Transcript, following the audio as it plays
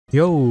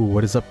Yo,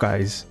 what is up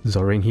guys?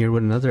 Zorain here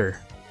with another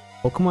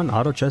Pokemon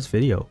Auto Chess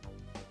video.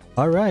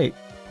 Alright,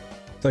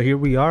 so here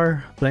we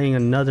are playing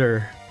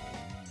another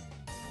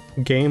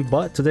game,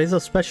 but today's a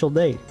special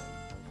day.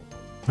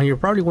 And you're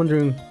probably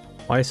wondering,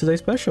 why is today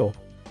special?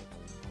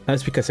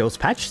 That's because it was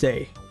patch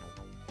day.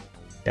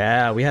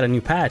 Yeah, we had a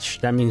new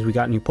patch. That means we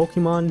got new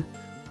Pokemon.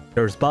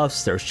 There's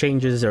buffs, there's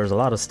changes, there's a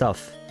lot of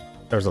stuff.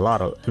 There's a lot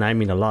of, and I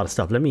mean a lot of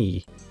stuff. Let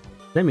me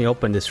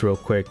open this real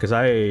quick, because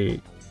I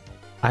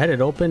had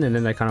it open and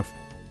then I kind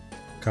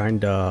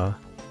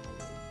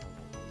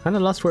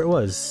of lost where it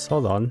was.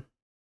 Hold on.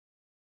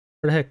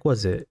 Where the heck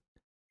was it?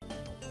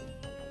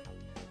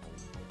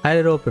 I had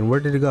it open. Where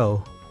did it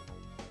go?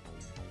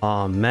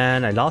 Oh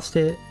man, I lost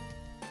it.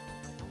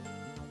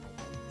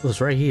 It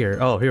was right here.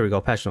 Oh, here we go.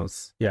 Patch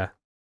notes. Yeah.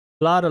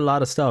 A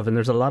lot of stuff, and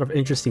there's a lot of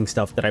interesting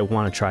stuff that I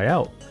want to try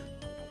out.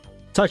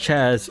 Such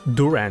as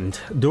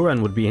Durand.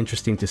 Durand would be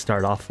interesting to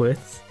start off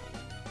with.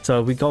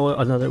 So we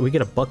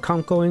get a bug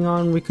count going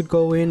on. We could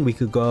go in. We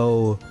could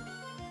go.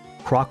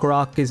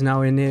 Crocorock is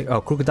now in it. Oh,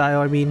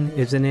 Crocodile, I mean,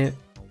 is in it.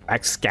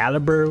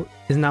 Excalibur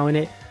is now in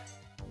it.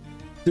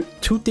 The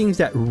two things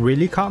that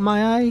really caught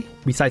my eye,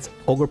 besides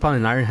Ogerpon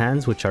and Iron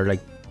Hands, which are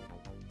like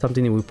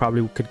something that we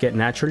probably could get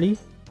naturally,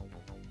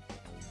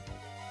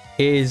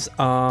 is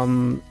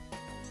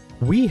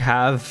we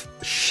have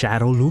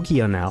Shadow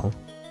Lugia now,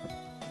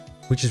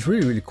 which is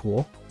really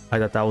cool. I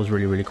thought that was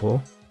really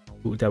cool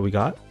that we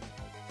got.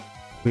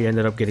 We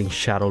ended up getting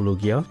Shadow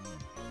Lugia.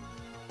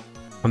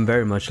 I'm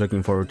very much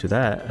looking forward to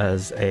that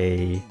as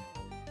a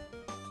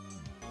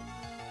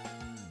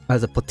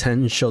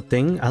potential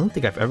thing. I don't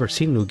think I've ever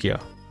seen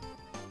Lugia.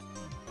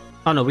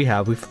 Oh no, we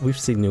have. We've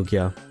seen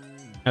Lugia.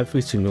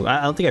 We've seen Lugia.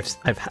 I don't think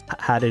I've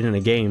had it in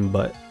a game,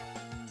 but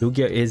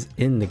Lugia is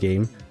in the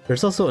game.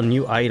 There's also a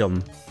new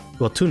item.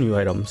 Well, two new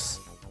items,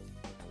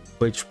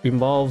 which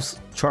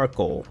involves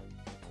charcoal.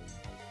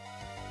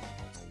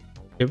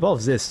 It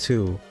involves this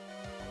too.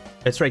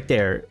 It's right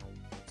there.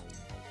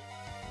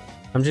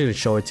 I'm just gonna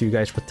show it to you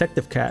guys.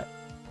 Protective cat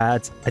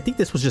adds. I think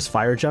this was just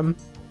Fire Gem,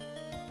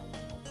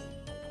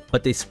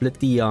 but they split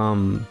the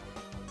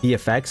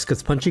effects,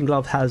 because Punching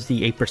Glove has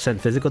the 8%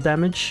 physical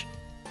damage,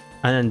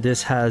 and then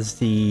this has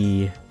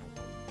the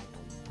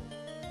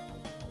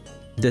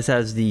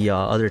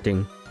other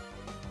thing.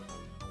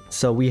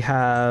 So we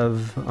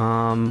have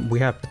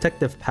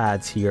protective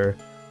pads here.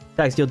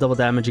 Attacks deal double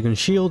damage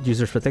against shield.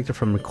 Users protected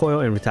from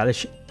recoil and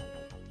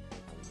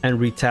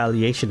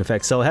retaliation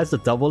effects. So it has the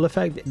double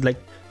effect. Like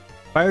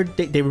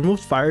they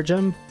removed Fire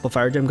Gem, but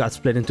Fire Gem got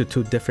split into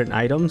two different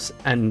items,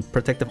 and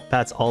protective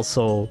pads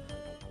also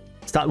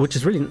stop, which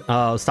is really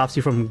stops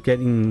you from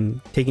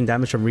taking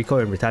damage from recoil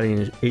and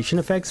retaliation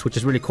effects, which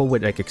is really cool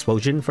with like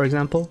explosion, for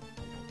example.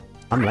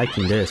 I'm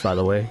liking this, by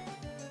the way.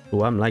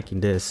 Oh, I'm liking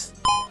this.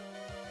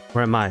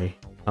 Where am I?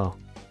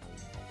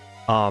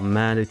 Oh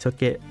man, they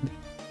took it.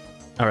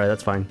 All right,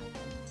 that's fine,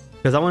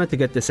 because I wanted to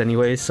get this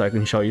anyways, so I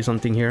can show you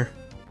something here.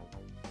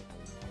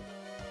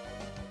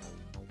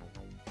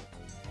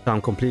 So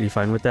I'm completely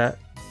fine with that,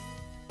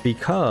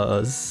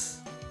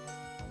 because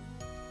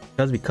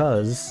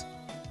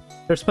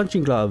there's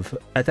Punching Glove.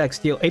 Attacks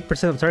deal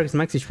 8% of target's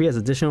max HP as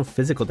additional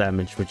physical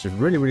damage, which is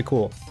really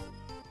cool.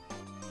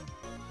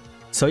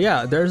 So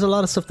yeah, there's a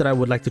lot of stuff that I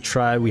would like to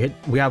try. We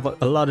have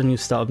a lot of new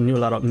stuff, a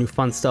lot of new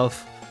fun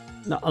stuff,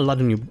 a lot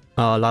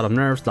of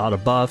nerfs, a lot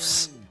of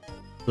buffs.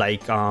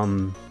 Like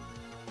one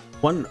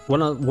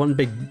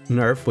big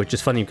nerf, which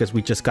is funny because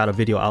we just got a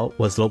video out,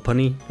 was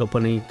Lopunny.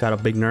 Lopunny got a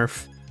big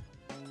nerf.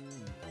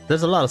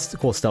 There's a lot of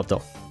cool stuff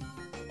though,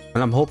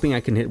 and I'm hoping I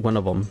can hit one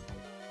of them.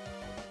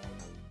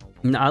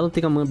 Now, I don't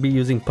think I'm going to be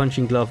using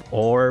Punching Glove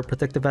or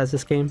Protective as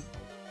this game.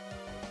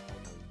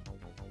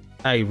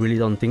 I really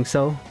don't think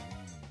so.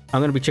 I'm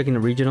going to be checking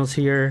the regionals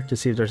here to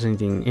see if there's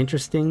anything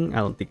interesting. I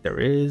don't think there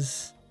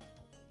is.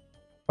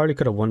 Probably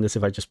could have won this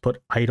if I just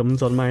put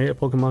items on my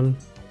Pokemon,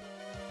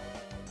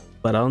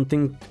 but I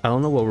don't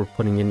know what we're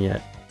putting in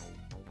yet.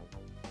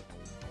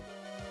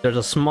 There's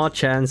a small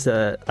chance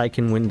that I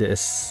can win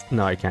this.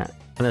 No, I can't.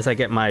 Unless I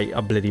get my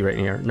ability right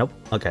here. Nope.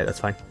 Okay, that's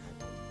fine.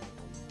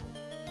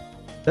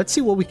 Let's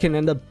see what we can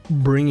end up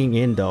bringing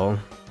in, though.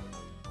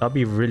 That'll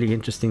be really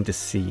interesting to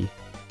see.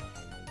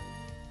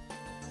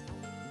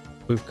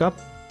 We could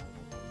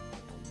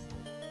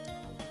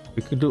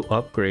do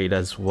upgrade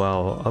as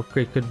well.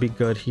 Upgrade could be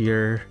good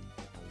here.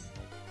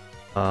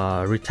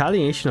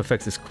 Retaliation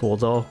effects is cool,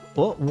 though.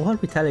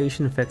 What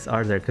retaliation effects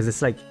are there? Because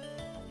it's like,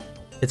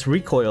 it's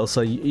recoil,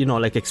 so you know,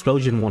 like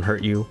explosion won't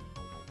hurt you.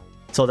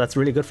 So that's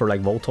really good for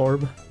like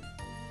Voltorb.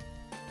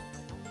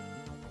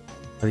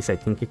 At least I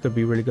think it could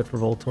be really good for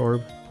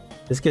Voltorb.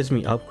 This gives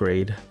me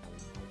upgrade.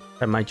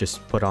 I might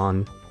just put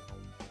on.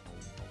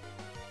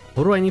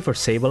 What do I need for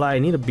Sableye? I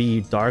need to be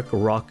Dark,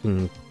 Rock,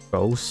 and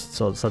Ghost.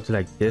 So something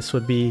like this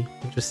would be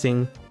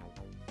interesting.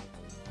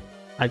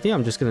 I think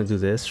I'm just gonna do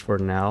this for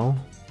now.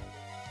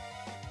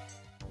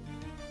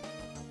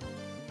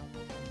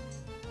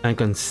 And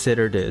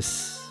consider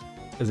this,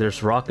 because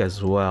there's Rock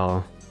as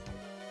well.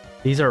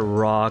 These are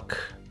Rock.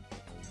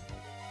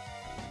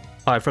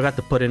 Oh, I forgot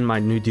to put in my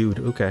new dude.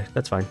 Okay,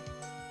 that's fine.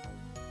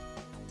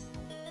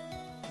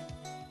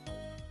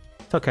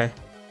 It's okay.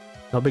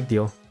 No big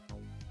deal.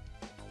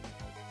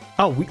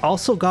 Oh, we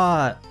also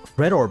got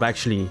Red Orb,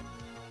 actually.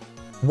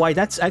 Why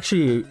that's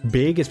actually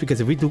big is because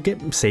if we do get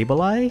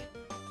Sableye,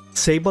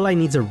 Sableye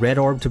needs a Red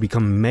Orb to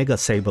become Mega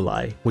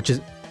Sableye, which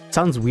is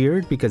sounds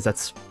weird because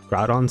that's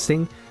Groudon's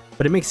thing,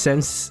 but it makes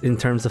sense in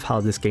terms of how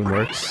this game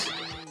works.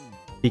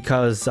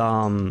 Because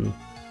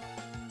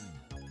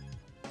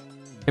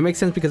it makes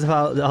sense because of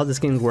how this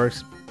game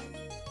works.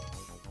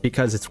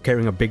 Because it's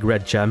carrying a big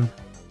red gem.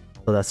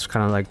 So that's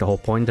kind of like the whole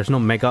point. There's no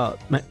Mega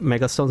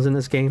Stones in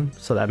this game,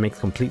 so that makes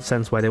complete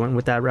sense why they went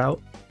with that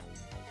route.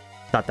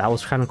 Thought that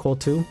was kind of cool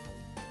too.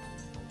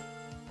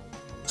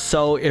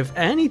 So if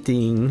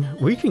anything,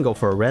 we can go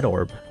for a Red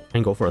Orb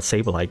and go for a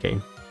Sableye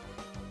game.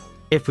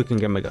 If we can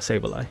get Mega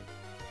Sableye.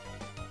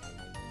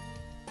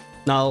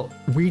 Now,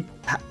 we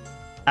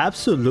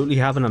absolutely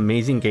have an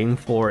amazing game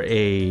for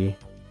a...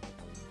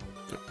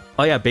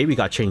 Oh yeah, Baby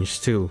got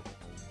changed too.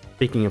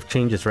 Speaking of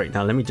changes right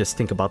now, let me just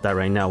think about that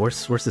right now.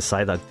 Where's the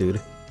Psyduck, dude?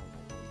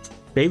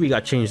 Baby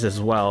got changed as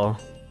well.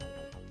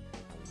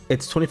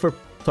 It's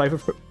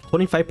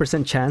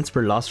 25% chance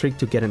per loss streak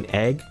to get an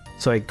egg,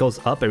 so it goes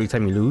up every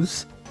time you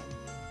lose.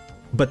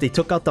 But they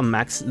took out the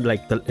max,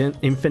 like the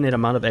infinite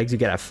amount of eggs you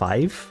get at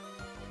 5.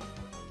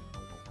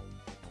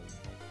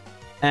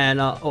 And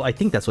oh, I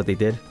think that's what they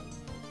did.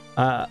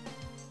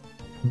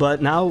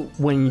 But now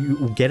when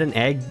you get an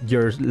egg,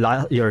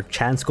 your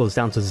chance goes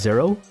down to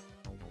 0.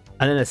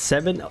 And then at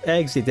 7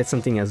 eggs, they did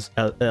something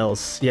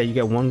else. Yeah, you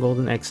get 1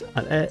 golden egg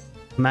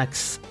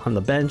max on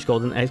the bench.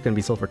 Golden eggs can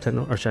be sold for 10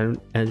 or shiny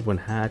eggs when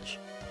hatch.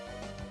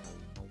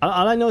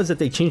 All I know is that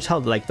they changed how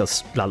like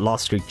the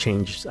loss streak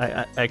changed.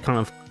 I kind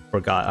of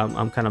forgot.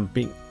 I'm kind of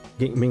being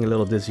a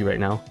little dizzy right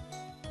now.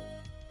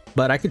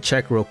 But I could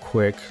check real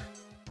quick.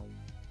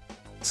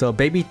 So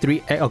baby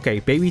 3 egg, okay,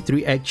 baby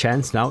 3 egg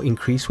chance now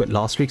increase with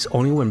loss streaks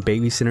only when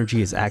baby synergy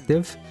is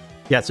active.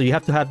 Yeah, so you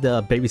have to have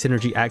the baby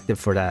synergy active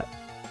for that.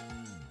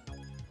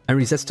 And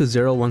resets to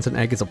 0 once an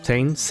egg is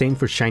obtained. Same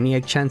for shiny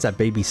egg chance at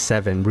baby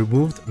 7.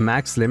 Removed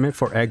max limit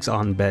for eggs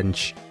on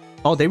bench.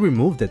 Oh, they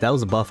removed it. That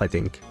was a buff, I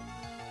think.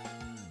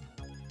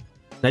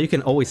 Now you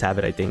can always have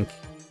it, I think.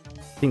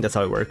 I think that's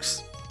how it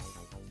works.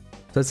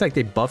 So it's like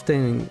they buffed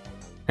it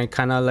and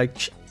kind of like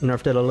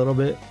nerfed it a little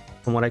bit,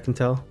 from what I can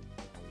tell.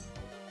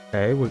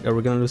 Okay, are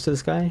we gonna lose to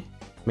this guy?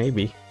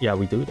 Maybe. Yeah,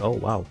 we do. Oh,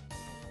 wow.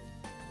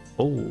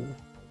 Oh.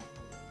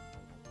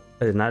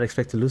 I did not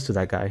expect to lose to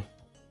that guy.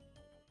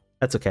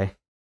 That's okay.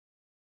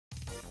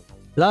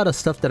 A lot of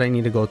stuff that I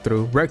need to go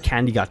through. Rare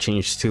Candy got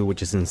changed too,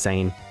 which is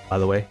insane, by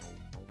the way.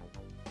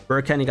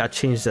 Rare Candy got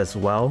changed as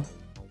well,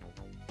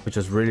 which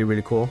is really,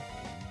 really cool.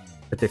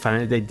 That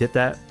they did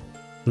that.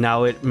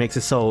 Now it makes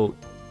it so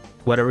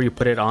whatever you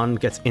put it on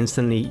gets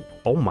instantly...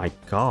 Oh my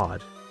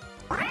god.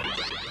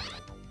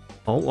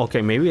 Oh,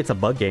 okay, maybe it's a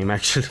bug game,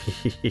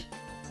 actually.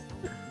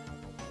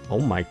 Oh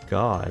my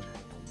god.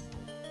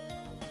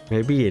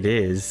 Maybe it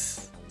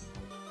is.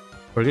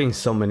 We're getting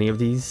so many of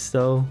these,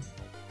 though.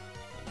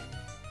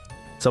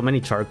 So many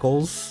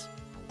charcoals.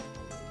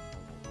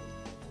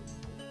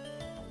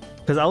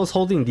 Because I was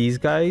holding these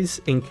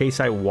guys in case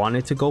I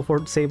wanted to go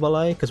for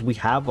Sableye, because we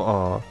have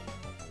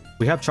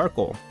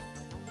charcoal.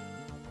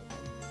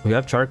 We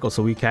have charcoal,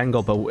 so we can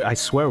go, but I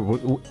swear,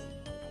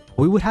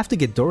 we would have to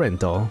get Durant,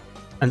 though.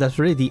 And that's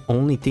really the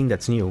only thing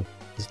that's new,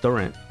 is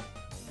Durant.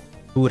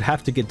 We would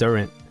have to get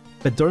Durant.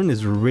 But Durant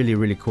is really,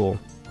 really cool.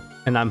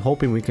 And I'm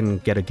hoping we can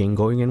get a game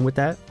going in with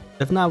that.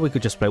 If not, we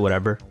could just play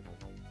whatever.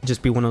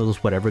 Just be one of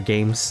those whatever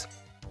games.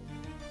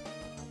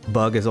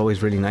 Bug is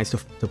always really nice to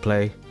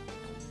play.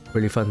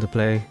 Really fun to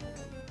play.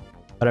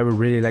 But I would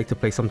really like to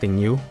play something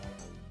new.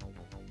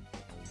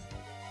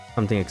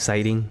 Something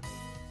exciting.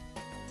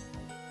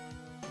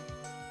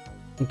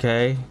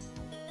 Okay.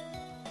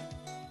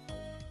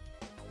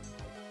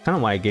 Kind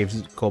of why I gave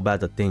Golbat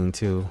the thing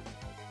too.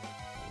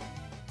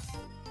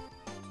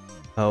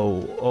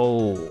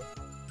 Oh.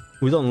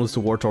 We don't lose to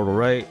War Turtle,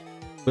 right?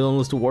 We don't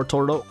lose to War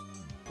Turtle.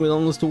 We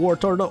don't lose to War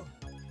Turtle.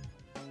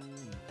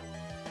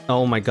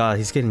 Oh my god,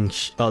 he's getting...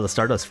 Oh, the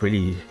Stardust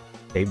really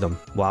saved him.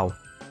 Wow.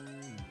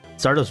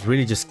 Stardust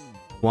really just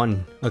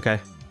won. Okay.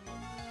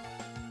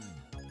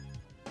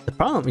 The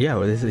problem...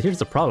 Yeah, here's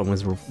the problem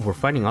is we're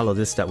finding all of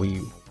this that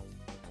we...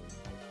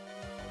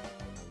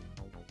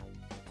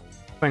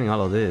 Finding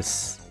all of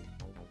this.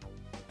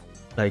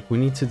 Like, we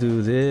need to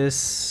do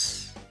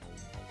this.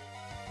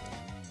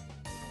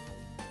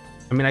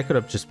 I mean, I could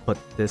have just put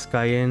this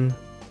guy in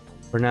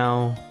for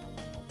now.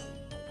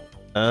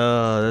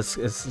 This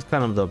is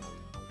kind of the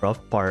rough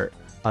part.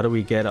 How do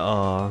we get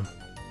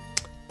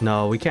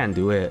No, we can't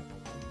do it.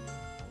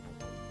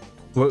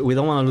 We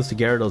don't want to lose to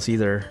Gyarados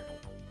either.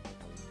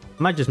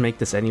 I might just make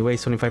this anyway.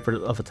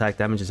 25% of attack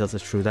damage is also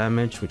true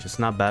damage, which is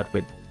not bad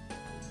with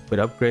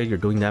upgrade. You're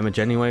doing damage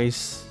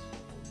anyways.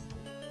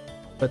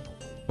 But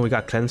we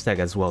got Cleanse Tag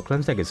as well.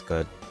 Cleanse Tag is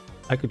good.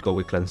 I could go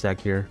with Cleanse Tag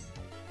here.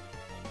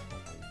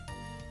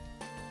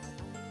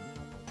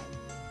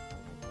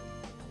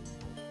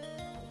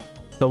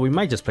 So we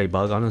might just play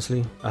Bug,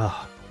 honestly.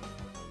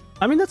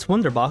 I mean, that's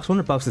Wonderbox.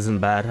 Wonderbox isn't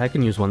bad. I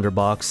can use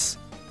Wonderbox.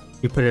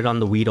 You put it on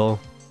the Weedle.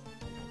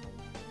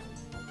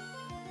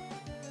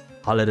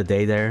 Call it a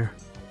day there.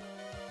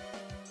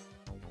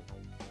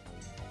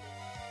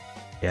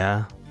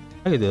 Yeah,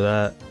 I could do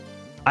that.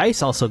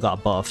 Ice also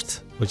got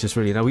buffed, which is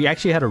really nice. We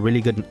actually had a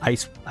really good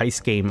ice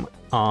game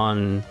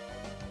on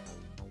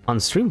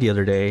stream the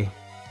other day.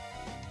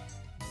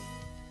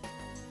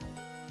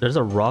 There's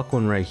a rock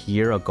one right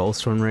here, a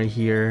ghost one right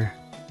here.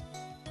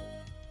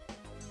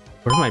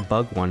 Where's my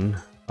bug one?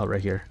 Oh,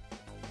 right here.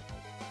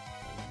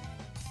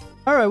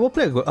 Alright, we'll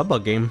play a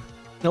bug game.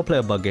 We'll play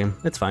a bug game.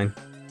 It's fine.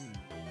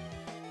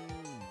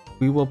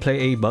 We will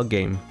play a bug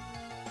game.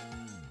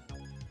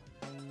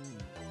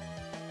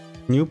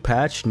 New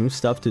patch, new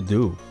stuff to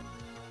do.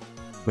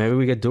 Maybe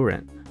we get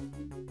Durant.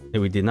 Hey,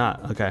 we did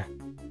not. Okay.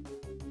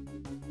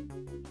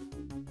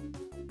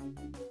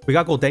 We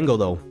got Gholdengo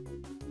though.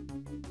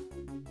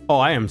 Oh,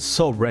 I am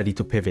so ready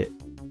to pivot.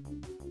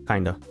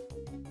 Kinda.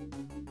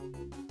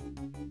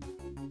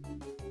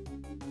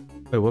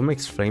 Wait, what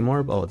makes Flame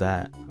Orb? Oh,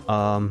 that.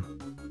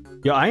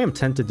 Yeah, I am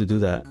tempted to do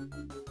that.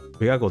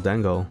 We got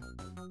Gholdengo.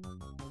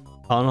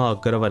 I don't know how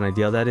good of an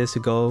idea that is to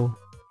go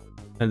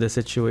in this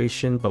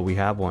situation, but we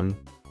have one.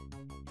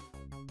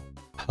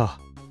 Huh.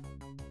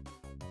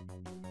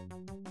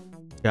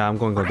 Yeah, I'm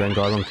going Gholdengo.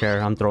 I don't care.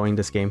 I'm throwing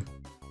this game.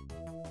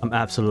 I'm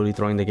absolutely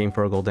throwing the game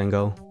for a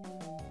Gholdengo.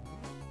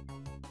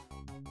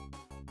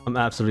 I'm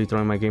absolutely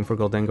throwing my game for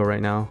Gholdengo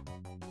right now.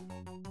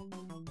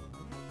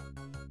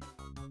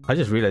 I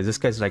just realized this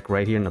guy's like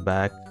right here in the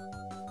back.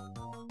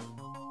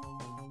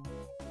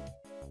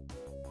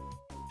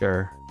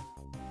 Sure.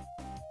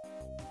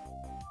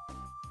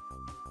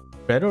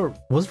 Red Orb,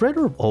 was Red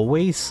Orb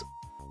always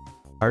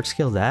hard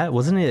scale that?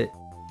 Wasn't it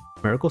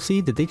Miracle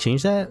Seed? Did they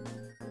change that?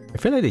 I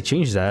feel like they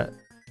changed that.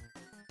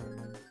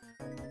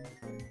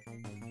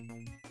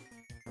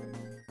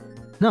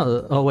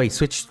 No, oh wait,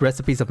 switch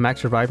recipes of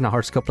Max Revive, now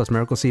Hard Skill plus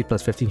Miracle Seed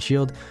plus 15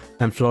 Shield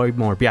and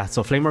Flame Orb. Yeah,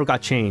 so Flame Orb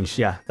got changed.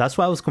 Yeah, that's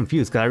why I was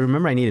confused, because I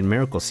remember I needed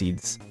Miracle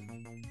Seeds.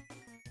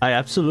 I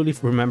absolutely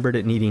remembered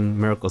it needing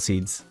Miracle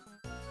Seeds.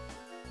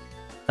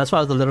 That's why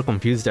I was a little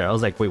confused there. I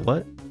was like, wait,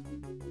 what?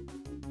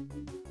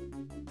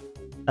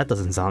 That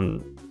doesn't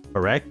sound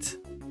correct.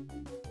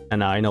 And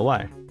now I know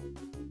why.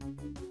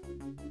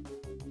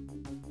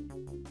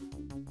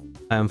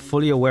 I am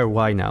fully aware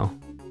why now.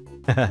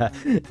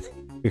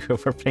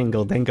 We're playing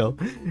Gholdengo.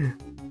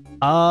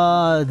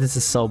 This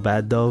is so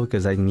bad though,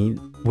 because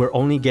we're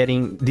only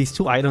getting these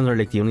two items are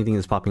like the only thing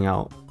that's popping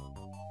out.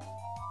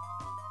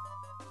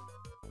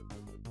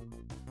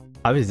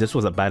 Obviously this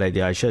was a bad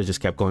idea. I should have just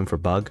kept going for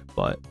Bug,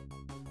 but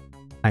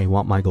I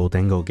want my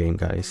Gholdengo game,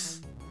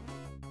 guys.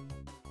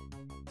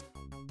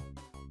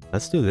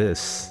 Let's do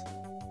this.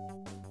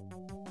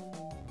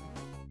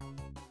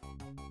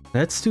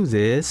 Let's do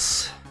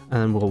this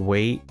and we'll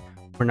wait.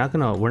 We're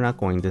not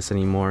going this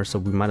anymore, so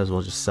we might as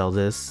well just sell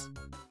this.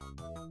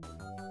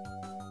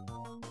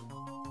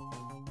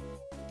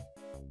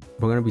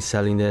 We're gonna be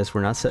selling this.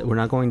 We're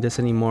not going this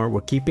anymore.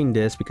 We're keeping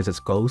this because it's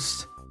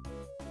Ghost.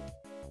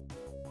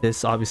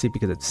 This obviously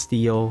because it's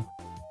Steel.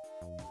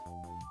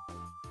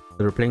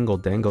 So we're playing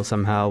Gholdengo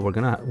somehow. We're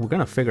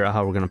gonna figure out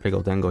how we're gonna play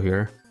Gholdengo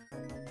here.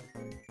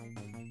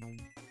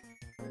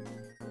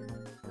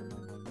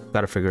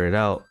 Gotta figure it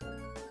out.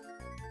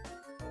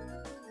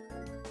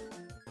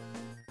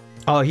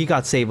 Oh, he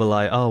got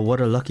Sableye. Oh,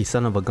 what a lucky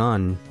son of a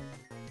gun.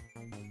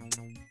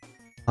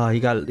 Oh, he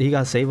got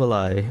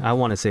Sableye. I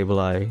wanted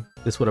Sableye.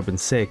 This would have been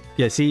sick.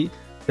 Yeah, see,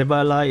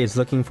 Sableye is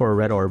looking for a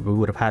red orb. We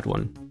would have had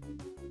one.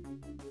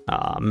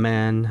 Ah,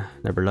 man,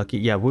 never lucky.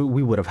 Yeah,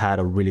 we would have had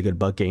a really good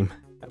bug game,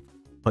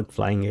 bug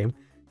flying game.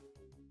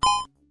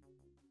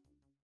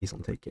 Please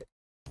don't take it.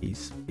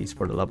 Please,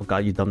 for the love of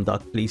God, you dumb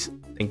duck. Please,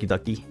 thank you,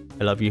 Ducky.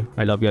 I love you.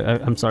 I love you.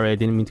 I'm sorry, I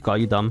didn't mean to call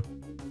you dumb.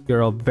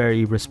 You're a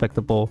very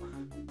respectable,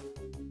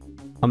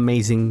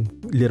 amazing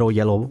little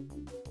yellow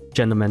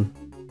gentleman.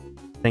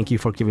 Thank you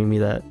for giving me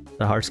the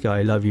hard skill.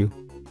 I love you.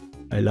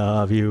 I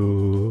love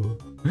you.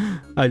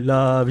 I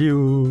love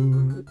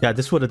you. Yeah,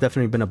 this would have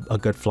definitely been a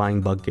good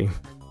flying bug game.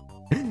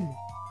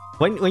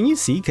 when you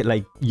see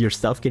like your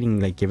stuff getting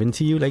like given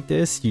to you like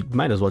this, you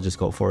might as well just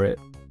go for it.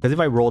 Because if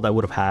I rolled, I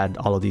would have had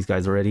all of these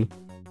guys already.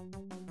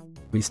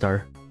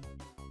 V-Star.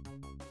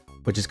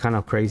 Which is kind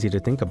of crazy to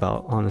think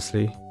about,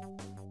 honestly.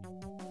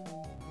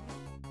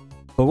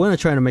 But we're gonna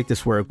try to make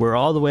this work. We're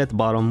all the way at the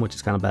bottom, which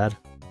is kind of bad.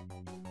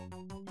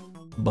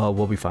 But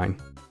we'll be fine.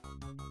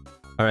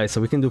 Alright,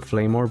 so we can do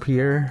Flame Orb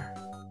here.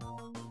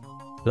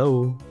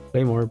 Hello?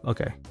 Flame Orb,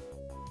 okay.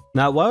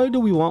 Now, why do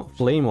we want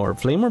Flame Orb?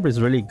 Flame Orb is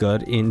really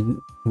good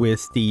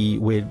with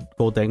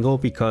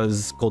Gholdengo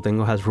because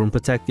Gholdengo has Room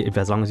Protect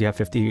as long as you have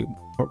 50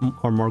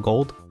 or more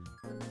gold.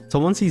 So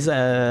once you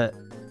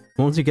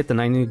get the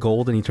 90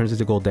 gold and he turns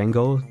into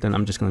Gholdengo, then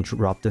I'm just gonna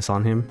drop this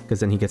on him because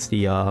then he gets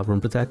the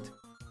Room Protect.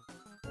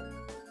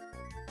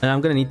 And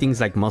I'm gonna need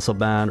things like Muscle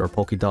Band or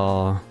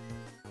Pokédoll.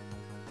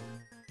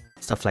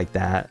 Stuff like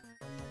that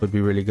would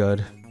be really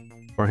good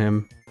for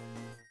him.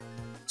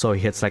 So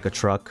he hits like a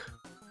truck.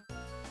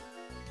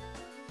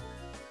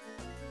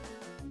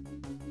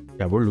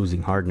 Yeah, we're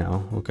losing hard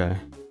now. Okay.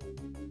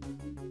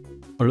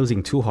 We're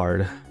losing too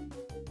hard.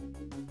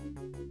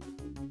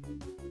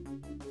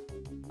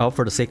 Oh,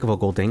 for the sake of a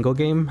Gholdengo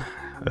game?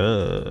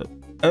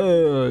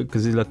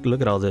 Because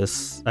look at all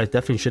this. I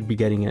definitely should be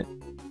getting it.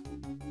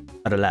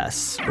 At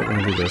alas, we're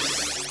gonna do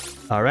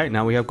this. Alright,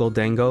 now we have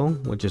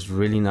Gholdengo, which is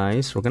really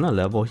nice. We're gonna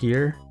level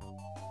here.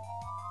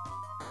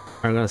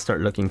 I'm gonna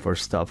start looking for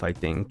stuff, I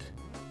think.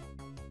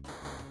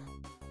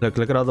 Look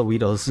at all the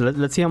Weedles.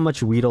 Let's see how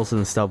much Weedles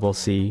and stuff we'll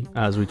see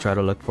as we try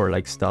to look for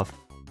like stuff.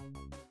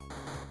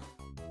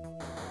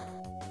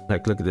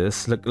 Like, look at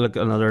this. Look,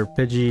 another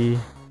Pidgey.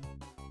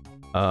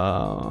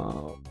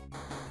 Another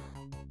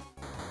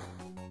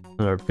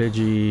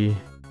Pidgey.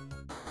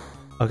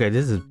 Okay,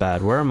 this is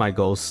bad. Where are my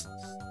ghosts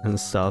and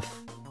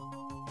stuff?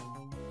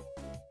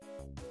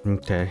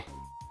 Okay.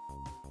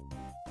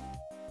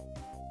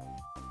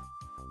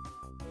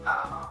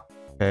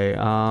 Okay,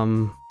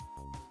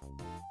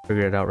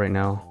 figure it out right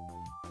now.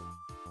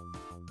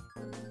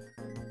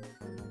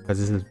 Because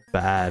this is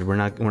bad. We're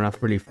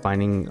not really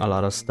finding a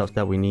lot of stuff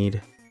that we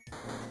need.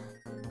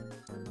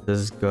 This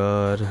is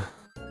good.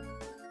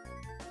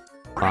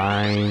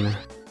 Fine.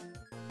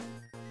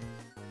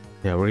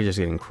 Yeah, we're just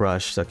getting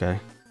crushed. Okay.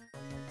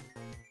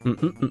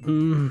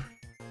 Can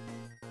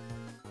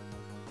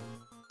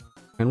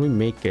we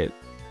make it?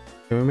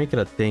 Can we make it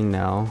a thing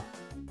now?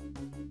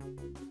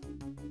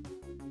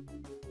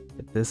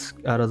 Get this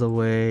out of the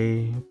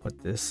way.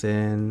 Put this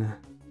in.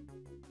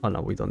 Oh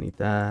no, we don't need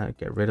that.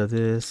 Get rid of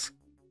this.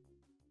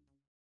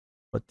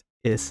 Put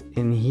this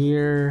in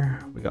here.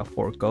 We got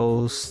 4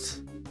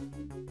 ghosts.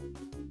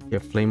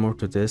 Give flame orb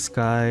to this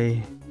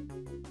guy.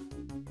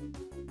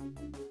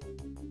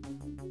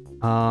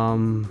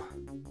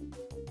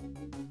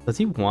 Does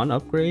he want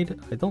upgrade?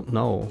 I don't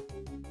know.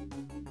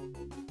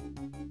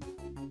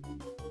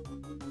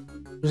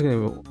 I'm just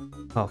gonna.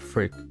 Oh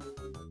frick!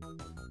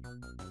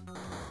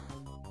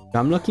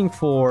 I'm looking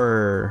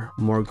for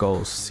more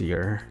ghosts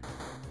here.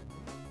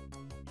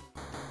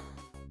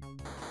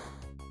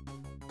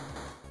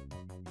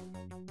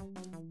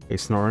 Okay,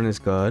 Snorunt is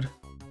good.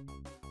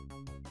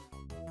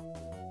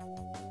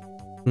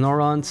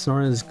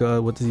 Snorunt is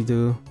good. What does he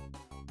do?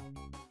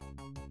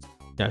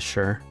 Yeah,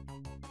 sure.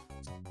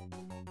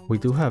 We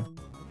do have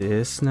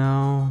this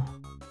now.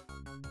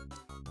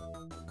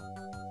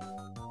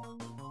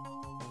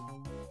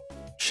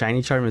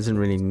 Shiny Charm isn't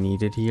really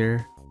needed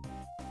here.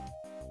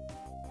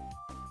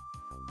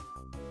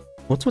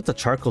 What's with the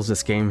charcoals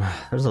this game?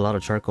 There's a lot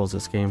of charcoals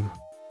this game.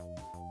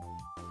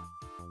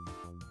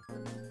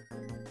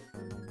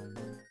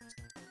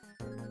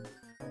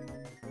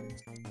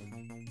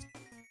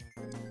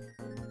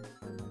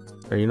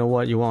 Or you know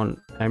what? You want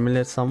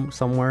amulet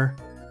somewhere?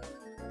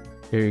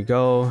 Here you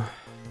go.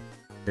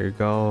 Here you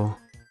go.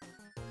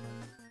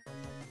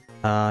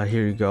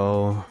 Here you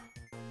go.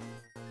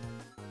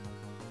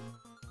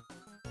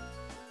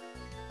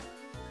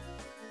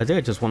 I think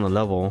I just want a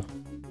level.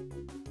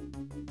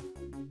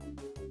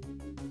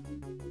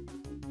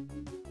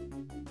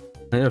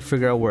 I need to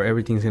figure out where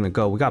everything's gonna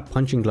go. We got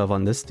punching glove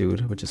on this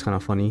dude, which is kind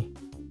of funny.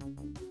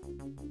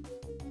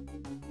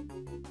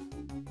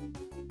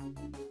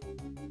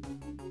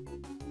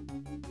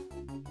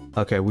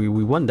 Okay, we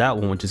won that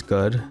one, which is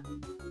good.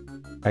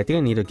 I think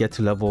I need to get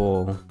to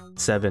level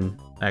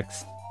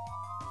 7x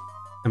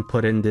and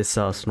put in this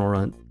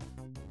Snorunt.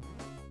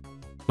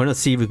 We're gonna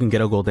see if we can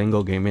get a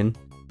Gholdengo game in.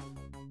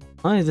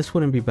 This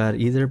wouldn't be bad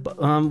either, but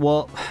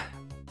well,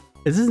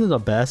 this isn't the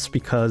best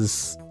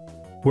because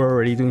we're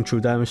already doing true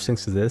damage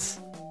thanks to this.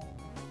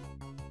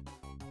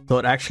 So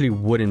it actually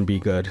wouldn't be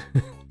good.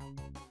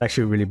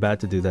 Actually really bad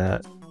to do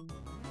that.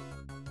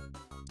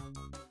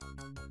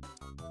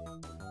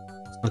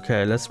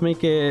 Okay, let's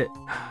make it...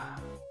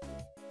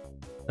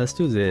 Let's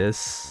do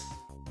this.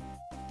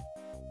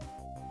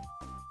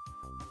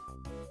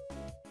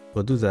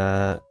 We'll do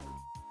that.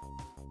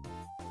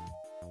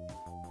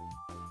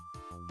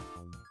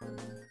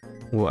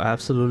 We'll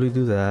absolutely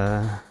do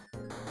that.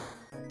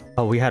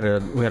 Oh, we had a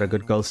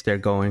good ghost there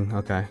going.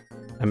 Okay,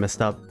 I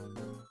messed up.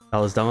 That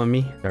was dumb of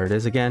me. There it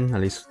is again.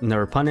 At least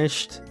never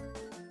punished.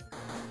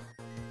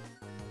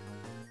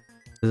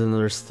 There's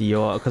another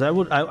steel because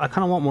I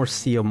kind of want more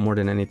steel more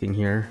than anything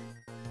here.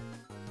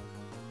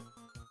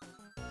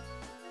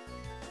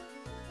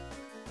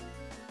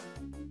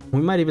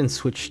 We might even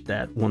switch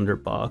that wonder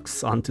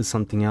box onto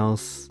something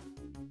else.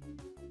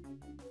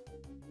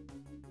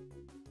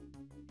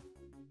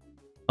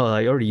 Oh,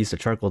 I already used the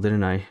charcoal,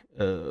 didn't I?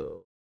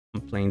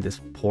 I'm playing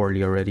this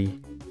poorly already.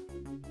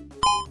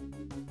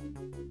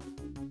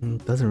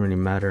 Doesn't really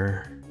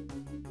matter.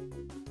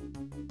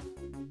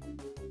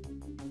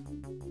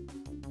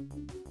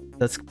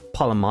 That's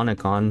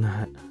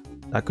Polymonicon.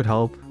 That could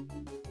help.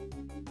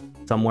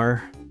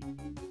 Somewhere.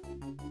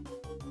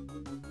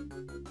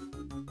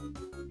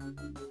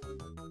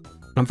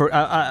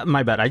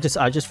 My bad. I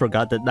just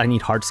forgot that I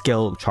need hard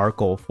scale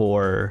charcoal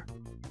for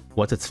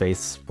what's its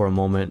face for a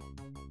moment.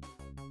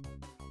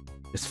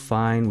 It's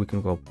fine. We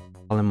can go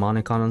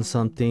Polymonicon on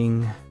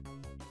something.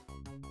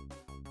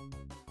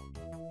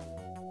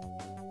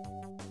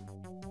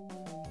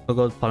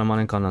 We'll go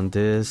Polymonicon on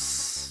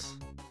this.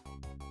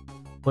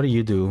 What do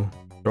you do?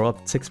 Throw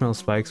up 6 mil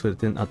spikes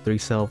within a 3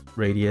 cell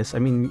radius. I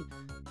mean,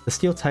 the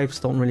steel types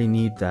don't really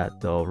need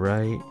that though,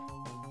 right?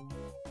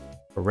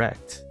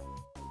 Correct.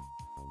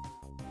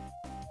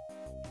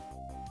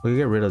 We'll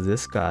get rid of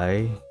this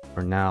guy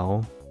for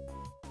now.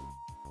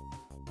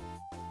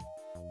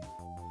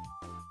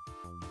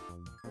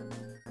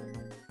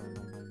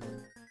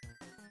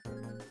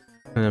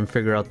 And then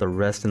figure out the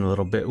rest in a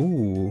little bit.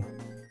 Ooh.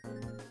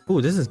 Ooh,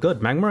 this is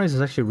good. Magmarize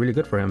is actually really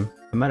good for him.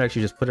 I might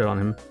actually just put it on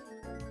him.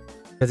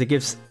 Because it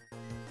gives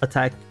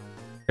attack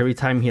every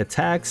time he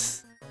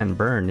attacks and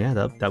burn.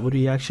 Yeah, that would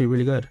be actually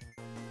really good.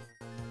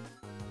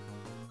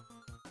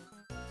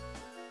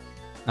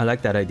 I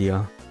like that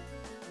idea.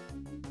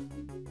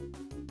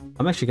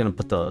 I'm actually gonna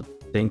put the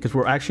thing because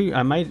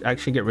I might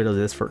actually get rid of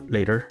this for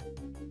later.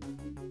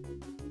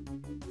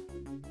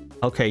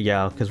 Okay,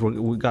 yeah, because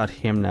we got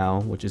him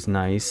now, which is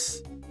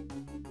nice.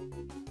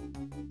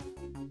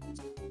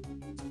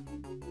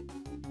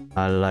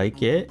 I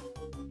like it.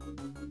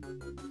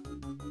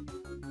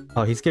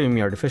 Oh, he's giving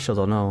me artificial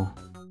though, no.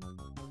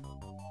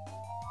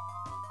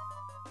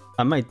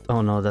 I might...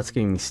 Oh no, that's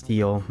giving me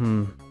steel.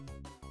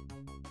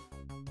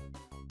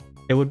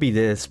 It would be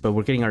this, but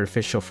we're getting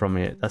artificial from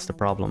it. That's the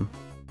problem.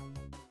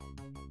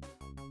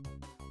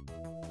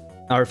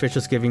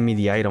 Artificial's giving me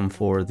the item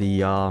for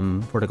the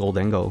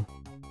Gholdengo.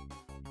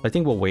 I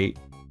think we'll wait.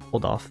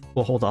 Hold off.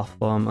 We'll hold off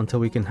until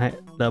we can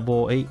hit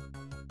level 8.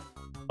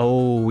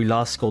 Oh, we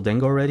lost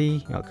Gholdengo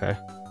already? Okay.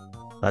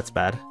 That's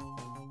bad.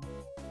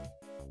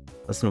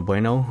 That's no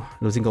bueno.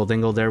 Losing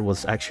Gholdengo there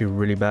was actually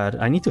really bad.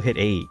 I need to hit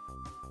 8.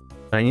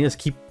 But I need to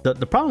keep...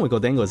 The problem with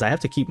Gholdengo is I have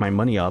to keep my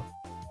money up.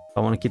 I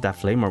want to keep that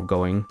flame orb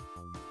going.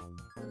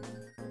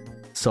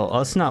 So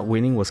us not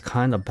winning was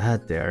kind of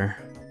bad there.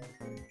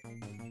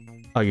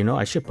 Oh, you know,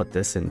 I should put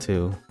this in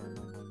too.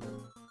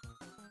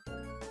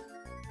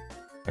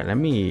 Okay, let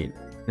me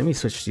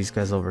switch these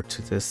guys over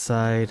to this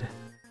side.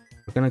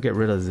 We're gonna get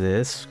rid of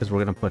this because we're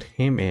gonna put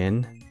him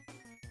in.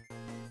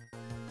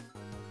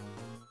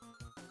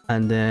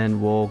 And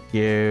then we'll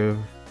give...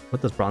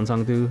 What does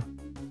Bronzong do?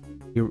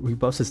 He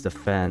buffs his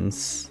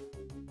defense.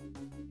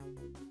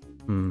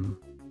 I'll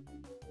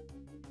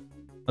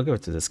give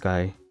it to this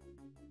guy.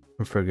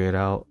 And figure it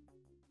out.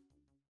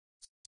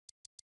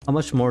 How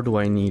much more do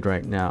I need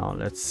right now?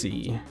 Let's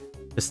see.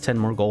 Just 10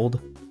 more gold.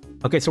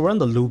 Okay, so we're on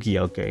the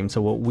Lugia game,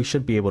 so we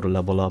should be able to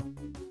level up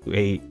to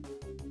 8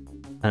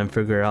 and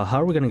figure out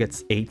how are we gonna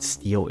get 8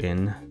 steel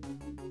in.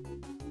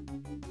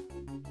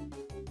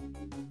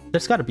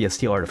 There's got to be a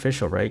steel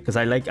artificial, right? Because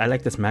I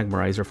like this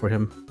Magmarizer for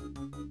him.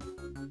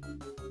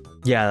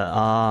 Yeah,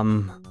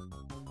 I'm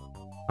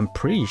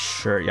pretty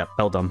sure. Yeah,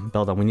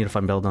 Beldum. We need to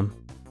find Beldum.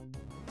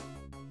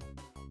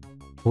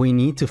 We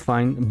need to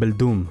find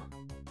Beldum.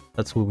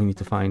 That's who we need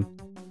to find.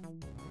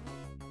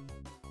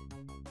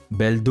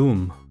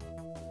 Beldum.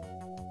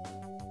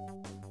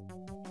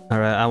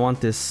 Alright, I want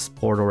this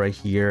portal right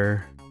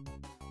here.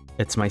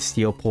 It's my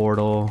steel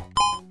portal.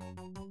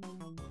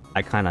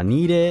 I kind of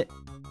need it.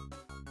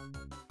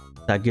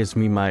 That gives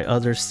me my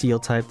other steel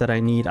type that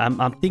I need.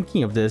 I'm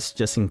thinking of this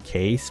just in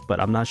case, but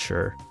I'm not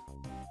sure.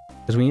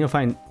 Because we need to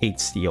find 8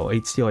 steel.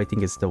 8 steel I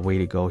think is the way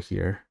to go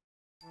here.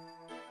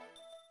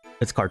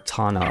 It's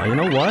Kartana. You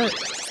know what?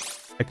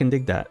 I can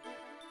dig that.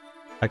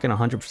 I can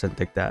 100%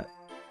 dig that.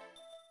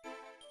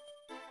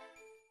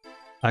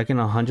 I can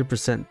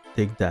 100%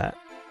 dig that.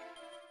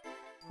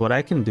 What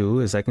I can do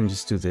is I can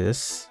just do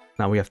this.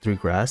 Now we have 3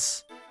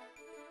 grass.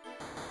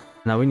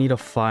 Now we need to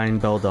find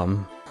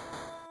Beldum.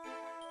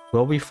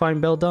 Will we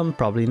find Beldum?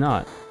 Probably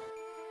not.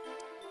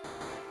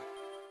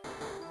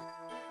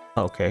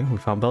 Okay, we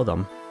found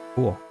Beldum.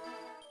 Cool.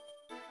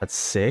 That's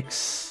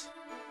 6.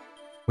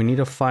 We need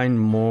to find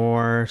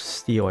more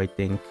steel, I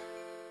think.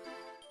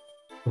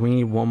 We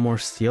need 1 more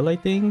steel, I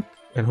think.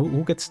 And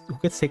who gets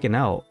taken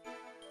out?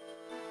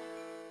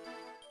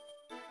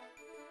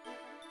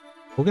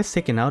 Who gets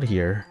taken out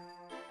here?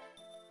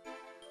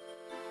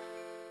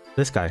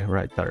 This guy,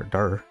 right there.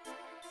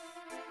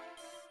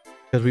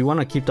 Because we want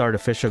to keep the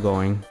artificial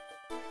going.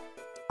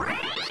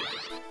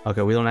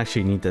 Okay, we don't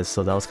actually need this,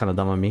 so that was kind of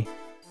dumb of me.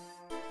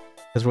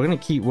 Because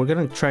we're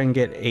gonna try and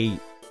get 8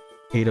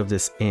 of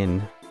this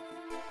in.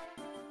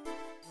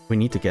 We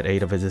need to get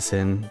 8 of this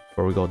in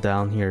before we go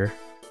down here.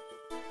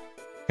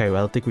 Okay, well, I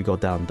don't think we go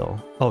down though.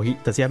 Oh,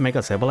 does he have Mega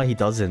Cebola? He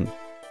doesn't.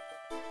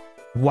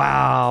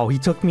 Wow, he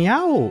took me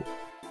out.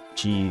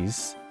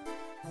 Jeez,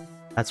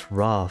 that's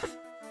rough.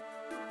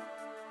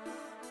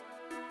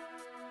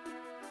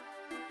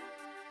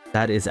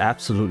 That is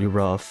absolutely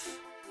rough.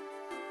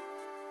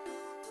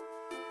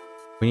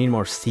 We need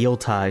more steel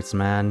types,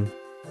 man.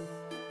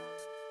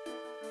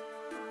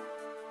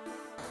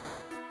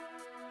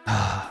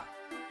 I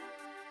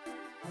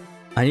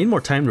need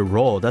more time to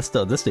roll. That's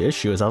the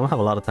issue, is I don't have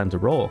a lot of time to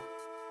roll.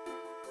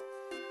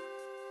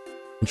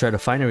 And try to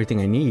find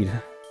everything I need.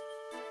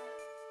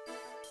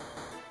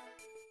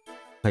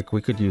 Like,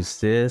 we could use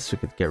this, we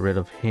could get rid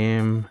of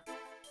him.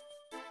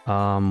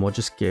 We'll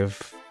just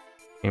give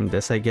him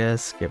this, I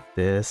guess. Give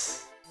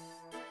this.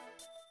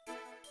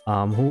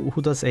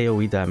 Who does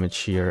AoE damage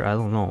here? I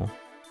don't know.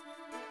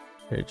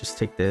 Here, just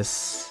take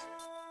this.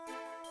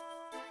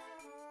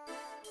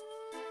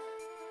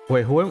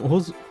 Wait,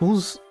 who's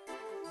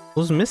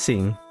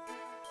missing?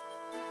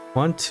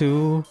 1,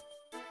 2.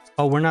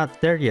 Oh, we're not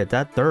there yet.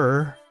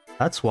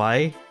 That's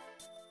why.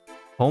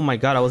 Oh my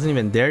god, I wasn't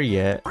even there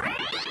yet.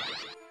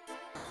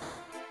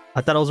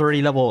 I thought I was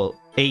already level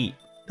 8.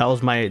 That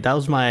was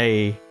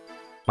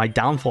my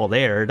downfall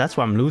there. That's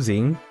why I'm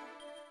losing.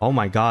 Oh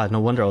my god, no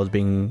wonder I was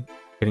getting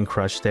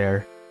crushed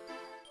there.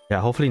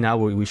 Yeah, hopefully now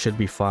we should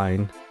be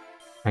fine.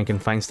 I can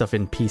find stuff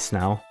in peace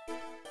now.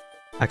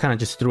 I kind of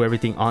just threw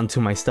everything onto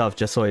my stuff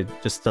just so it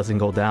just doesn't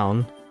go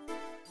down.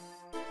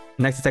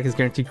 Next attack is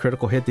guaranteed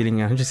critical hit, dealing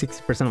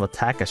 160% of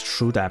attack as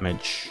true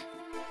damage.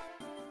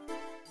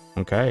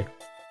 Okay.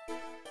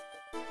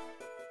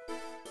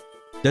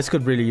 This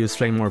could really use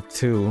Flame Orb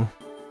too.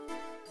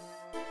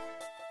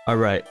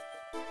 Alright.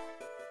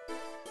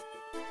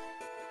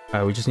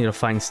 Alright, we just need to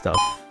find stuff.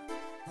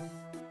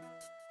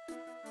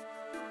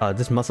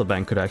 This Muscle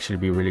Band could actually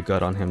be really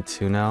good on him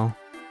too now.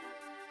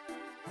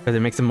 Because it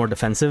makes him more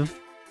defensive.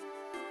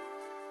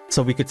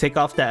 So we could take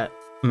off that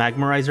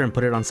Magmarizer and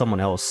put it on someone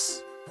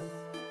else.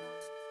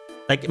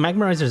 Like,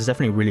 Magmarizer is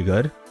definitely really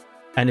good.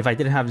 And if I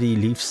didn't have the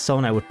Leaf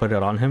Stone, I would put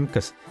it on him.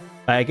 Because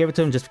I gave it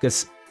to him just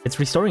because it's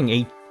restoring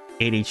 8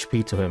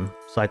 HP to him.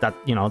 So I thought,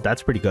 you know,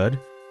 that's pretty good.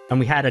 And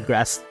we had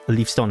a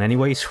Leaf Stone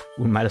anyways.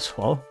 We might as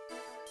well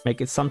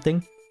make it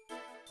something.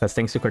 Because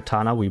thanks to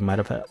Cortana, we might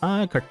have had...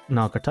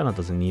 no, Cortana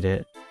doesn't need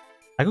it.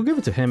 I could give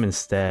it to him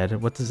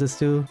instead. What does this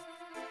do?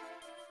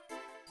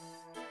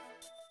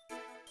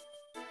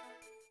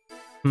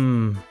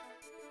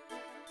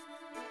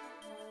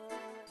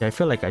 Yeah, I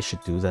feel like I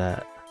should do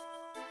that.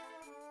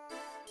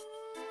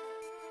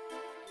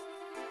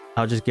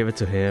 I'll just give it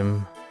to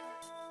him.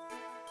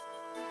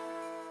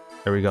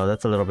 There we go.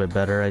 That's a little bit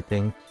better, I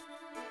think.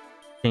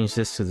 Change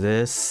this to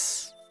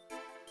this.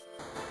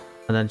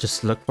 And then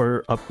just look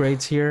for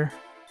upgrades here.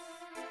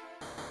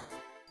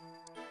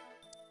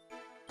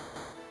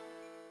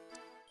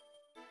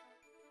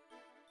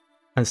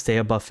 And stay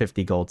above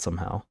 50 gold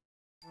somehow.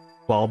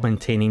 While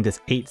maintaining this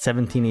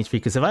 817 HP.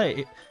 Because if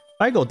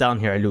I go down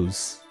here, I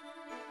lose.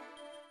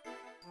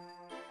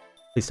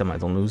 Please tell me I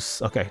don't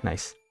lose. Okay,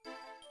 nice.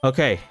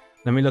 Okay,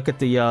 let me look at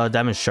the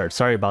damage chart.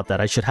 Sorry about that.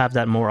 I should have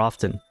that more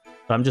often.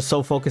 But I'm just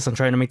so focused on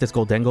trying to make this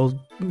Gholdengo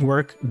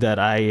work that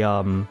I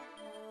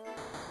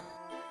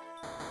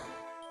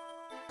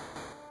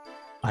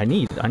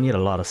need a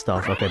lot of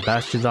stuff. Okay,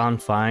 Bastion,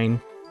 fine.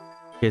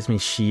 Gives me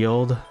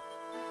shield.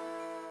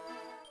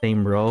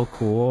 Same row,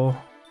 cool.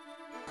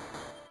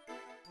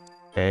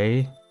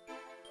 Okay.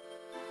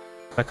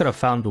 If I could have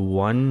found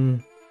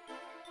one...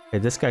 Okay,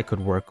 this guy could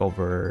work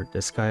over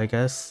this guy, I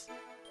guess.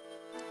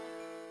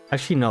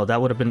 Actually, no, that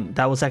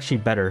was actually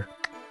better.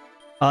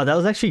 That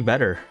was actually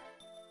better.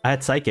 I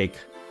had Psychic.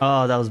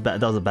 Oh, that was bad.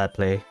 That was a bad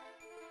play.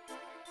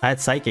 I had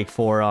Psychic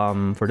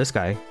for this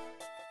guy.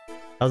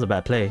 That was a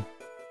bad play.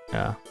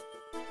 Yeah.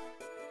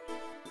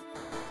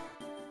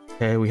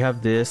 Okay, we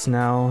have this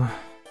now.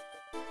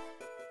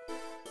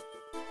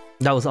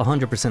 That was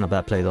 100% a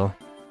bad play, though.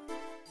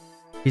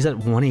 He's at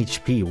 1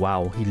 HP.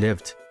 Wow, he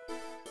lived.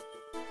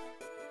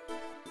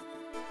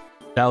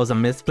 That was a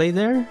misplay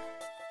there.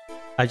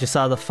 I just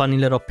saw the funny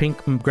little pink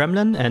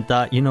gremlin and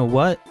thought, you know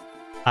what?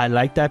 I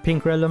like that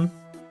pink gremlin.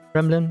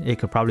 It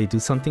could probably do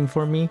something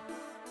for me.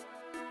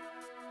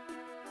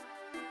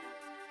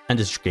 And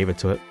just gave it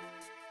to it.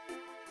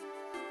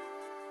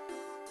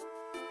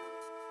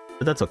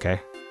 But that's okay.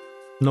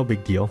 No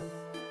big deal.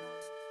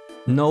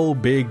 No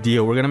big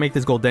deal. We're gonna make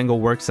this Gholdengo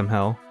work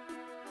somehow.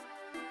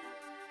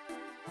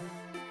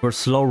 We're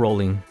slow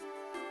rolling.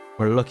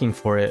 We're looking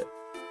for it.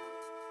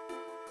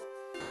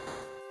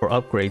 For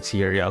upgrades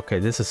here. Yeah, okay,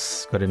 this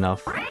is good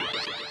enough.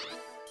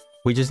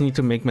 We just need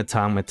to make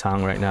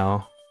Matang right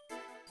now.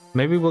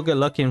 Maybe we'll get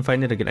lucky and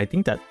find it again. I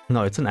think that...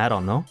 No, it's an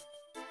add-on, no?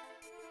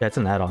 Yeah, it's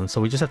an add-on,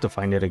 so we just have to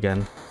find it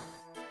again.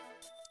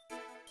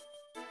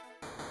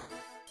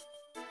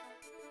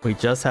 We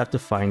just have to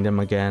find them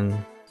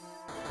again.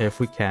 If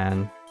we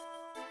can.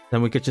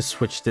 Then we could just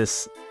switch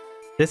this.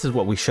 This is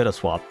what we should have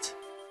swapped.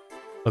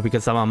 But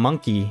because I'm a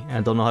monkey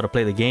and don't know how to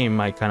play the game,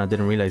 I kind of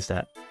didn't realize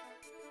that.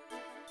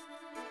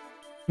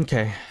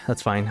 Okay,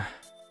 that's fine.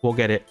 We'll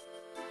get it.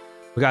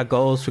 We got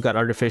Ghost, we got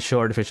Artificial.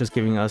 Artificial's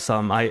giving us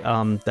damn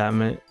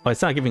it. Oh,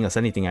 it's not giving us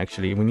anything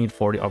actually. We need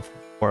 40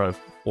 for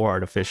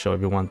Artificial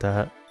if you want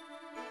that.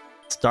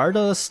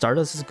 Stardust.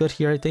 Stardust is good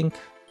here, I think.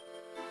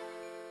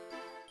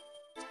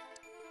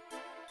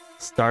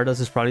 Stardust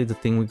is probably the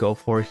thing we go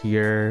for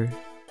here.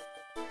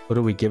 What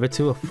do we give it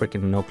to? A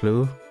freaking no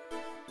clue.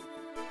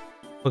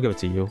 We'll give it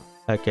to you.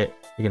 Heck it.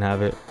 You can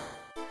have it.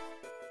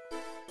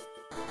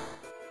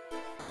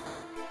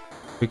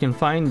 We can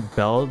find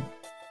Bell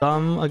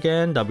Thumb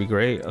again. That'd be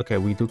great. Okay,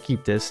 we do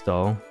keep this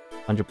though.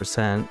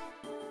 100%.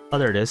 Oh,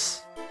 there it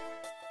is.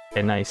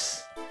 Okay,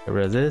 nice. Get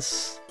rid of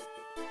this.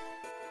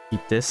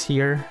 Keep this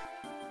here.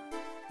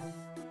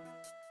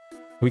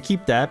 We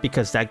keep that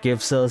because that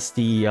gives us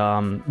the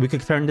we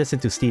could turn this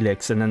into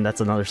Steelix, and then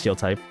that's another steel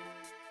type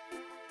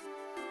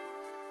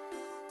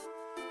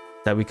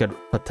that we could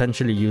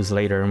potentially use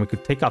later, and we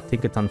could take off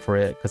Tinkaton for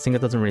it because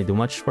Tinkaton doesn't really do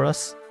much for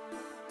us.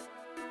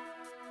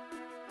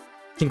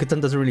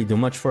 Tinkaton doesn't really do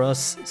much for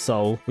us,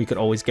 so we could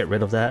always get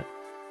rid of that.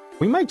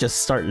 We might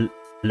just start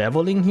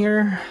leveling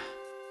here.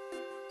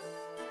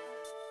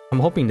 I'm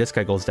hoping this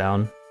guy goes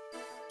down.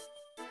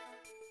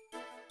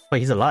 Wait,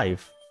 he's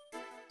alive.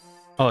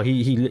 Oh,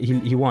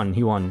 he won.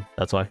 He won.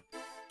 That's why.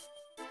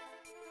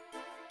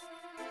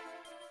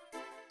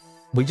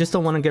 We just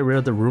don't want to get rid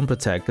of the Room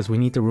Protect because we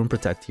need the Room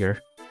Protect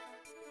here.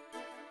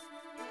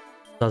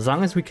 So as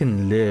long as we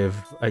can live,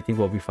 I think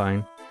we'll be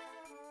fine.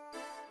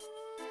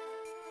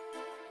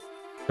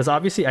 Because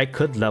obviously I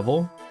could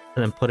level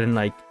and then put in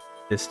like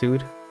this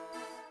dude.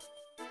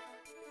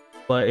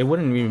 But it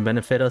wouldn't even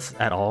benefit us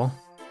at all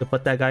to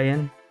put that guy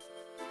in.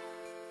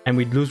 And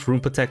we'd lose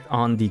Room Protect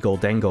on the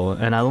Gholdengo,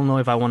 and I don't know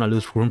if I want to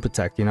lose Room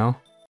Protect, you know?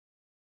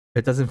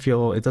 It doesn't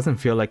feel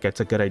like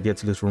it's a good idea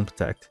to lose Room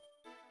Protect.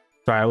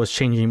 Sorry, I was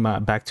changing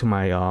back to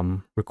my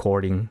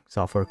recording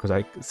software because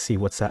I see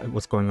what's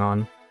going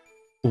on.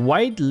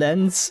 White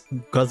Lens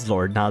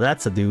Guzzlord. Now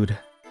that's a dude.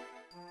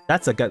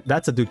 That's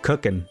a dude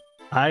cooking.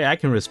 I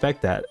can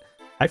respect that.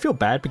 I feel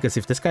bad because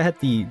if this guy had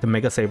the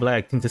Mega Sableye,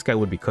 I think this guy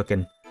would be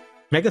cooking.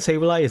 Mega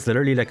Sableye is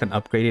literally like an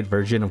upgraded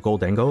version of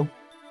Gholdengo,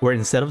 where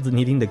instead of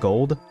needing the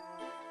gold,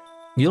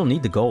 you don't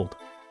need the gold.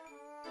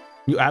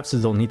 You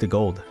absolutely don't need the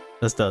gold.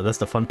 That's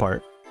the fun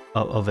part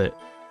of it.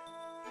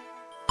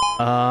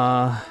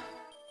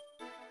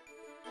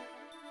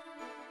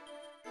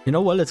 You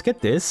know what? Let's get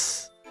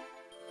this,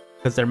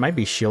 because there might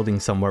be shielding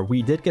somewhere.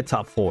 We did get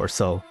top 4,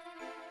 so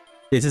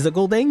this is a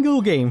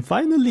Gholdengo game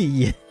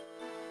finally.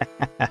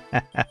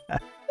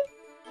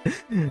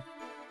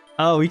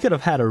 Oh, we could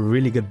have had a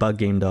really good bug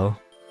game though.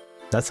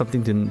 That's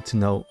something to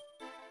note.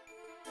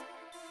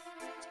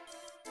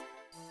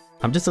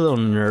 I'm just a little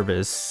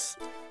nervous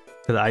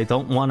because I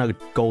don't want to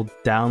go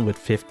down with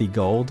 50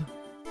 gold,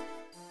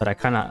 but I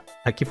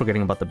keep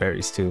forgetting about the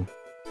berries too.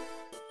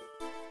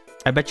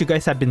 I bet you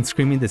guys have been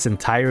screaming this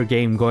entire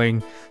game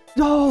going,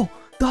 "No,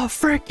 the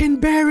freaking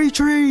berry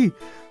tree!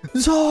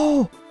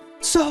 Zo!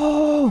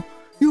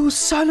 You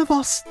son of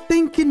a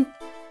stinking..."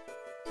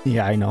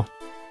 Yeah, I know.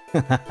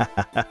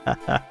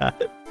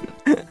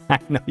 I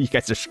know you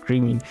guys are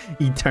screaming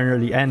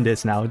eternally. And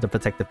this now, the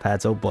protective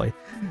pads. Oh boy.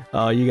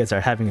 Oh, you guys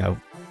are having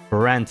a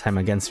grand time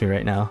against me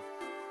right now.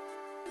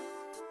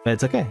 But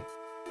it's okay.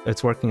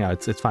 It's working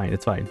out. It's fine.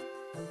 It's fine.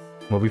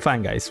 We'll be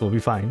fine, guys. We'll be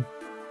fine.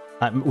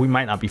 We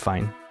might not be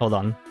fine. Hold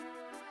on.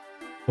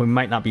 We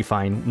might not be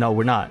fine. No,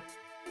 we're not.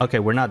 Okay,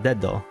 we're not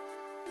dead though.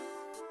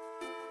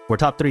 We're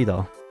top 3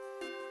 though.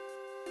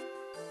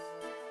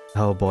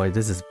 Oh boy,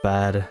 this is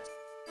bad.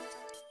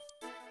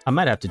 I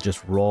might have to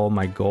just roll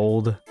my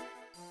gold.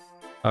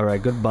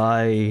 Alright,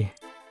 goodbye.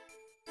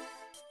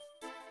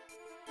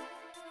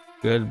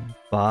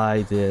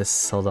 Goodbye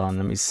this. Hold on,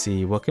 let me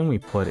see. What can we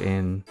put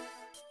in?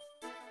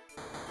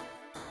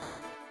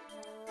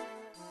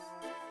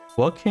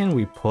 What can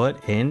we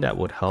put in that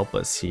would help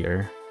us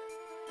here?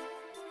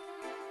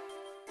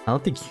 I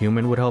don't think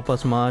human would help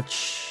us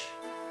much.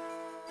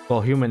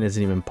 Well, human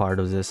isn't even part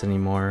of this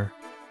anymore.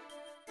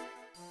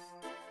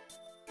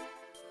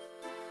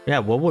 Yeah,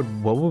 what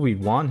would we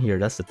want here?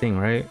 That's the thing,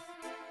 right?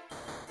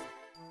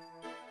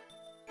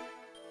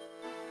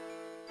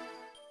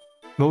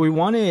 But we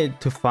wanted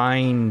to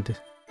find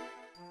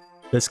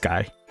this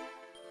guy.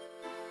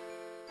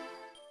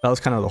 That was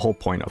kind of the whole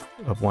point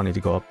of wanting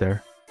to go up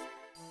there.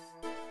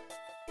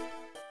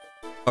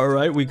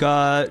 Alright, we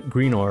got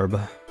Green Orb.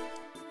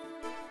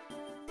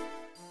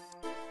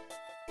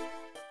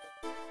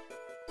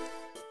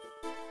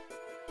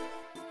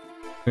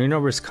 Green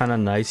Orb is kind of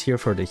nice here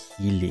for the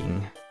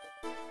healing.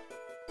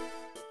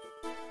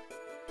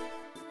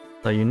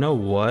 So you know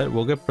what?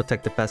 We'll get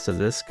Protective Pass to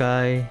this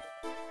guy.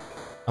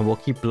 And we'll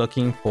keep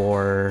looking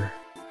for...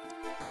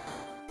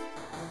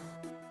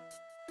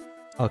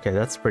 Okay,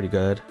 that's pretty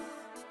good.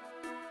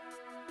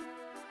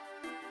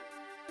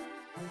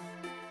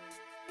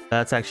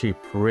 That's actually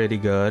pretty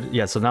good.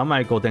 Yeah, so now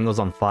my Gholdengo's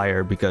on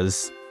fire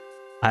because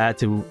I had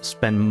to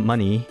spend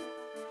money.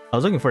 I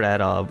was looking for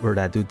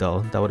that dude though.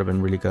 That would have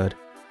been really good.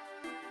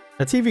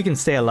 Let's see if he can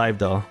stay alive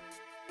though.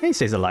 Yeah, he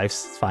stays alive.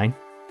 It's fine.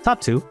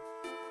 Top 2.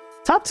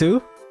 Top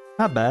 2.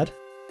 Not bad.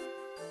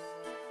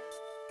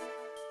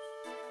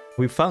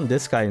 We found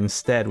this guy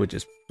instead, which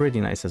is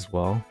pretty nice as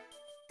well.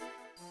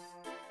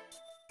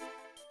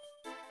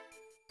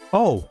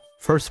 Oh,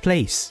 first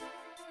place.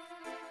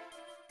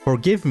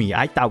 Forgive me,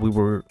 I thought we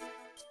were...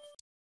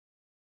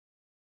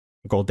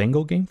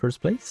 Gholdengo game,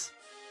 first place?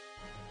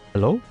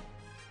 Hello?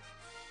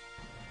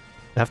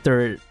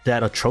 After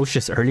that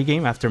atrocious early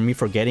game, after me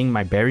forgetting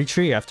my berry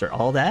tree, after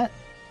all that?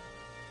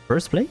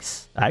 First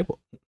place? I will...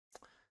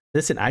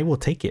 Listen, I will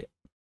take it.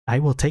 I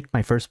will take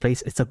my first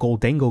place. It's a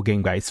Gholdengo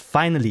game, guys.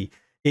 Finally,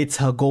 it's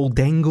a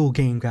Gholdengo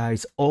game,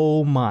 guys.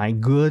 Oh my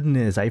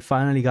goodness, I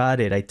finally got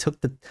it. I took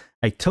the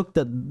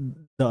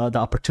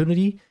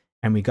opportunity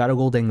and we got a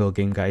Gholdengo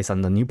game, guys,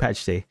 on the new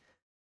patch day.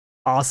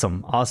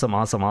 Awesome, awesome,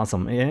 awesome,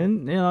 awesome.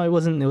 And you know, it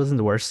wasn't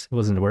the worst. It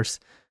wasn't the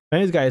worst. But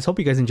anyways, guys, hope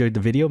you guys enjoyed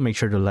the video. Make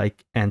sure to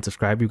like and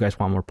subscribe if you guys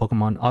want more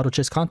Pokemon Auto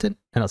Chess content,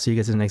 and I'll see you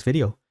guys in the next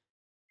video.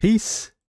 Peace.